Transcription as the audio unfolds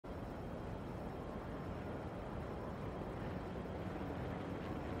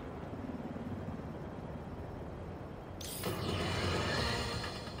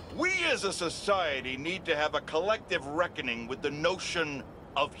as a society need to have a collective reckoning with the notion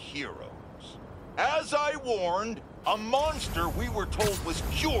of heroes. As I warned, a monster we were told was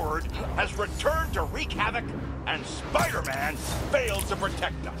cured has returned to wreak havoc, and Spider-Man failed to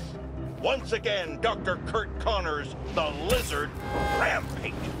protect us. Once again, Dr. Kurt Connors, the Lizard,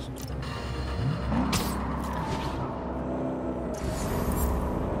 rampages.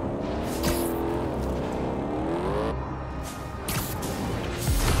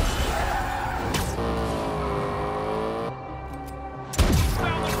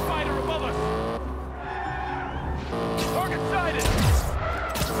 Found the spider above us! Target sighted!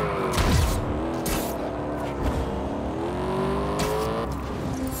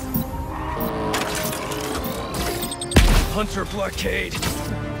 Hunter blockade!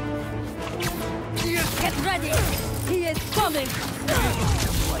 Get ready! He is coming!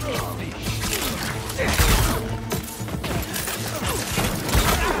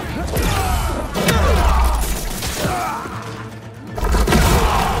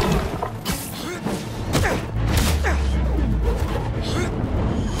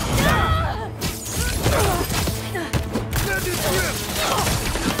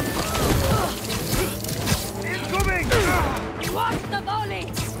 Watch the volley!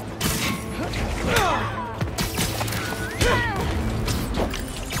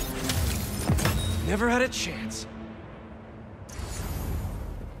 Never had a chance.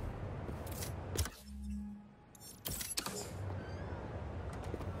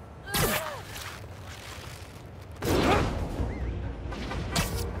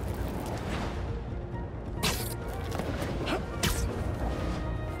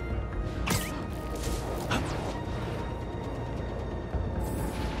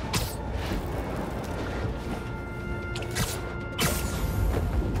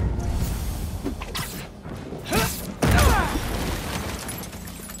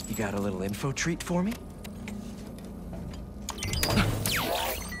 Got a little info treat for me?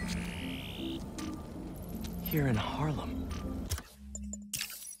 Here in Harlem.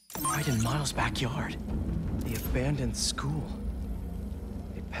 Right in Miles' backyard. The abandoned school.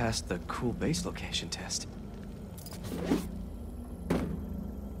 They passed the cool base location test.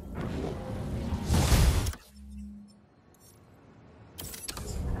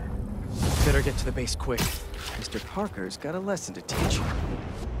 Better get to the base quick. Mr. Parker's got a lesson to teach you.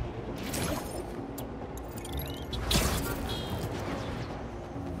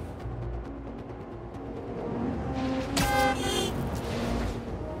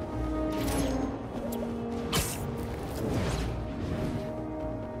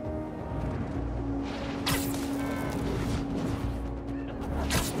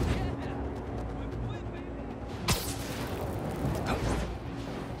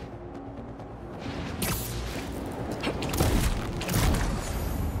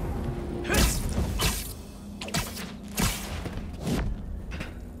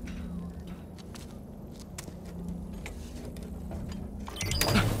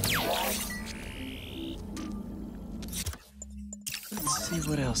 See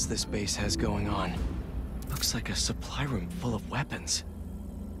what else this base has going on. Looks like a supply room full of weapons.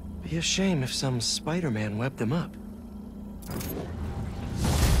 Be a shame if some Spider-Man webbed them up.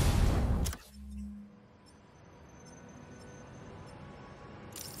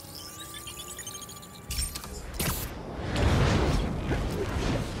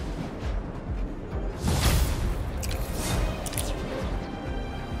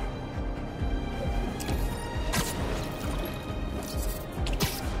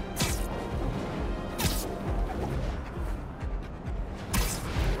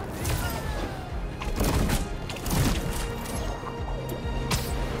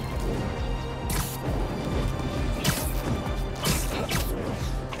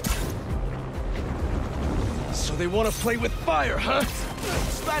 They want to play with fire, huh?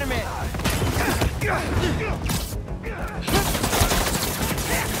 Spider-Man!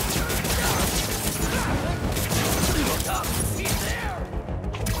 He's there!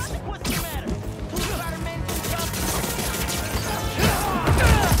 What's the matter? Spider-Man can jump?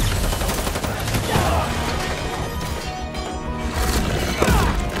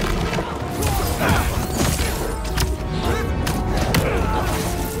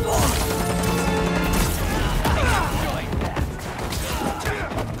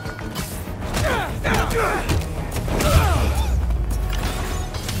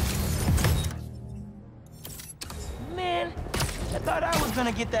 Man, I thought I was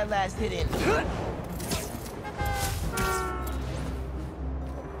gonna get that last hit in.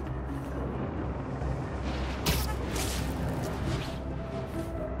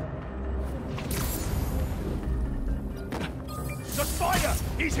 The spider!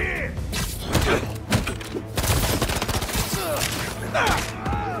 He's here!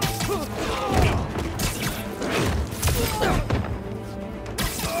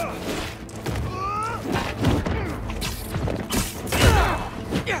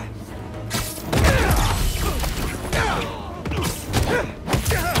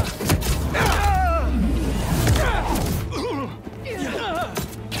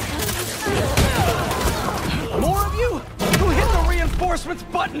 More of you? Who hit the reinforcements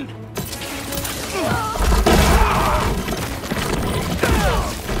button?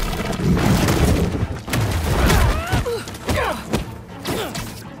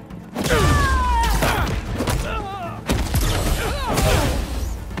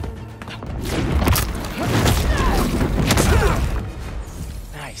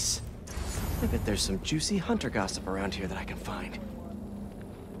 Nice. I bet there's some juicy hunter gossip around here that I can find.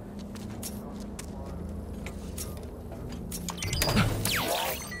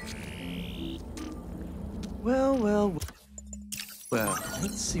 Well,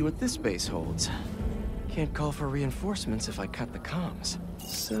 let's see what this base holds. Can't call for reinforcements if I cut the comms.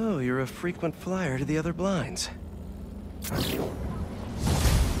 So, you're a frequent flyer to the other blinds.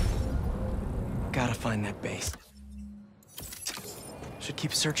 Gotta find that base. Should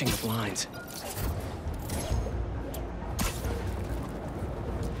keep searching the blinds.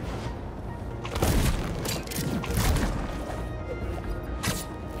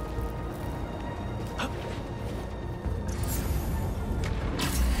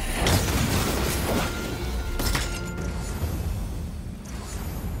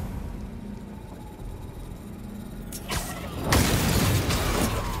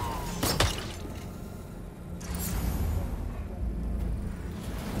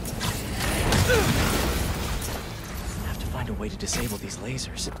 Way to disable these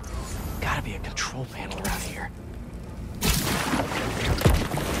lasers. Gotta be a control panel around here.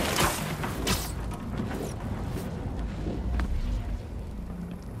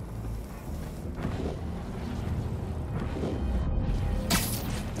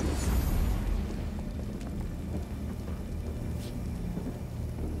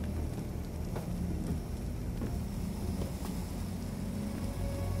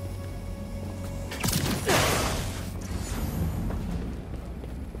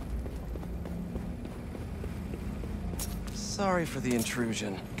 Sorry for the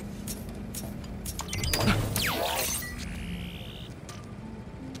intrusion.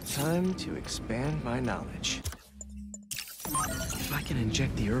 Time to expand my knowledge. If I can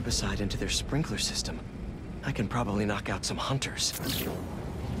inject the herbicide into their sprinkler system, I can probably knock out some hunters.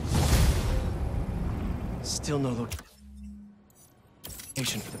 Still no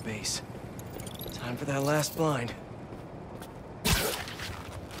location for the base. Time for that last blind.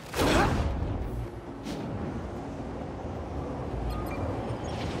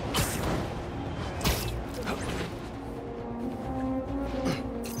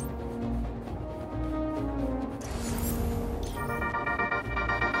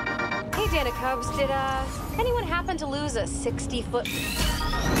 Cubs, did anyone happen to lose a 60-foot...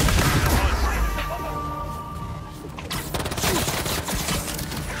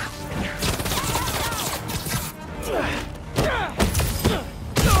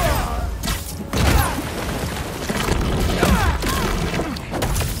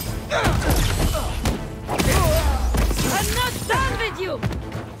 I'm not done with you!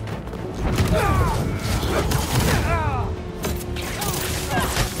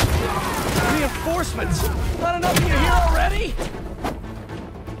 Reinforcements! Not enough of you here already?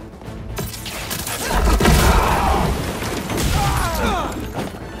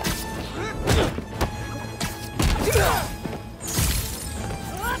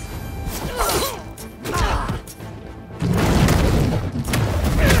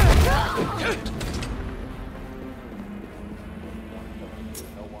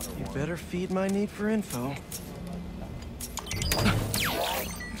 You better feed my need for info.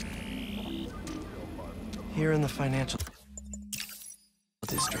 Here in the financial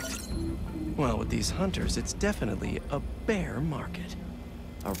district. Well, with these hunters, it's definitely a bear market.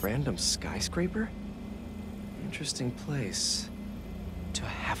 A random skyscraper? Interesting place to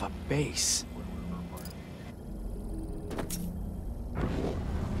have a base.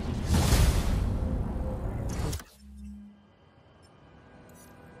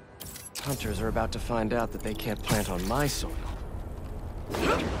 Hunters are about to find out that they can't plant on my soil.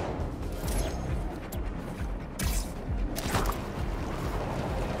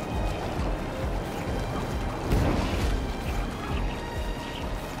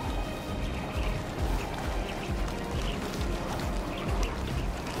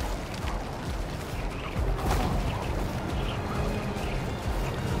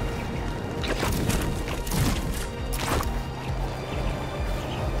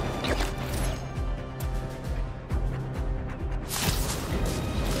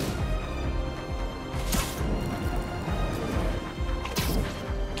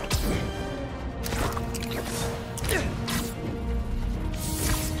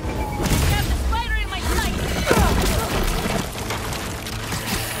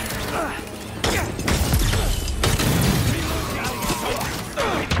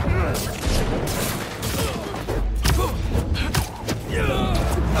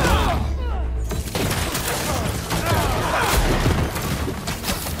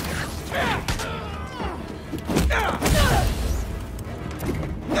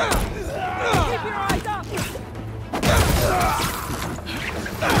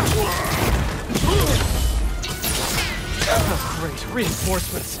 Oh, great.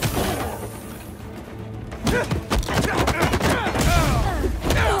 Reinforcements.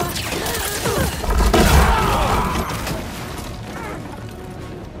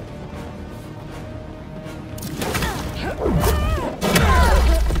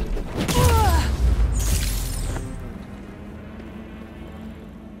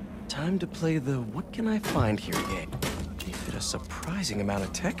 Time to play the what can I find here game. They fit a surprising amount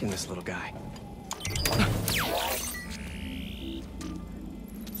of tech in this little guy.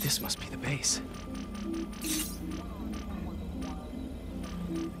 This must be the base.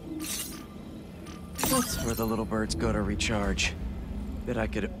 That's where the little birds go to recharge. Bet I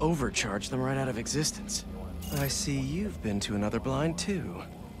could overcharge them right out of existence. I see you've been to another blind too.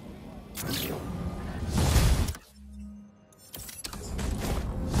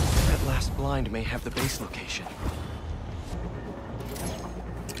 That last blind may have the base location.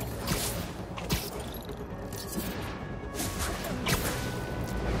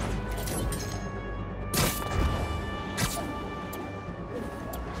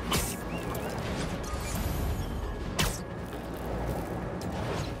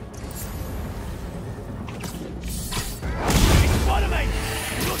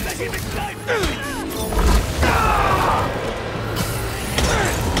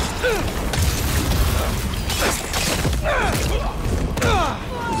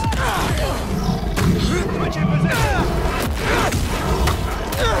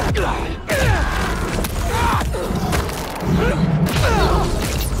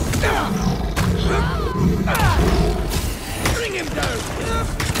 Bring him down!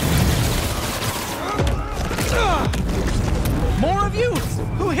 More of you!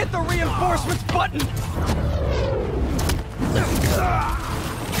 Who hit the reinforcements button? Get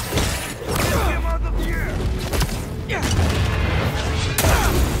him out of here!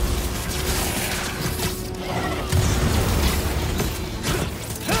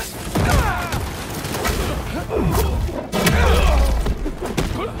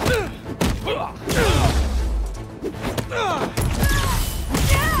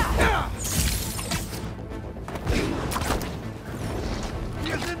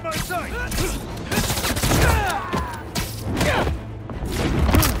 Get in my sight!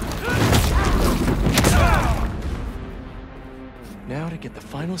 Now to get the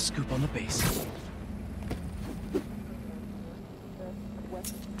final scoop on the base.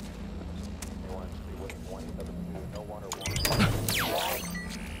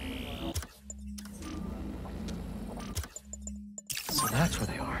 So that's where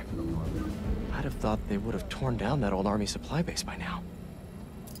they are. I'd have thought they would have torn down that old army supply base by now.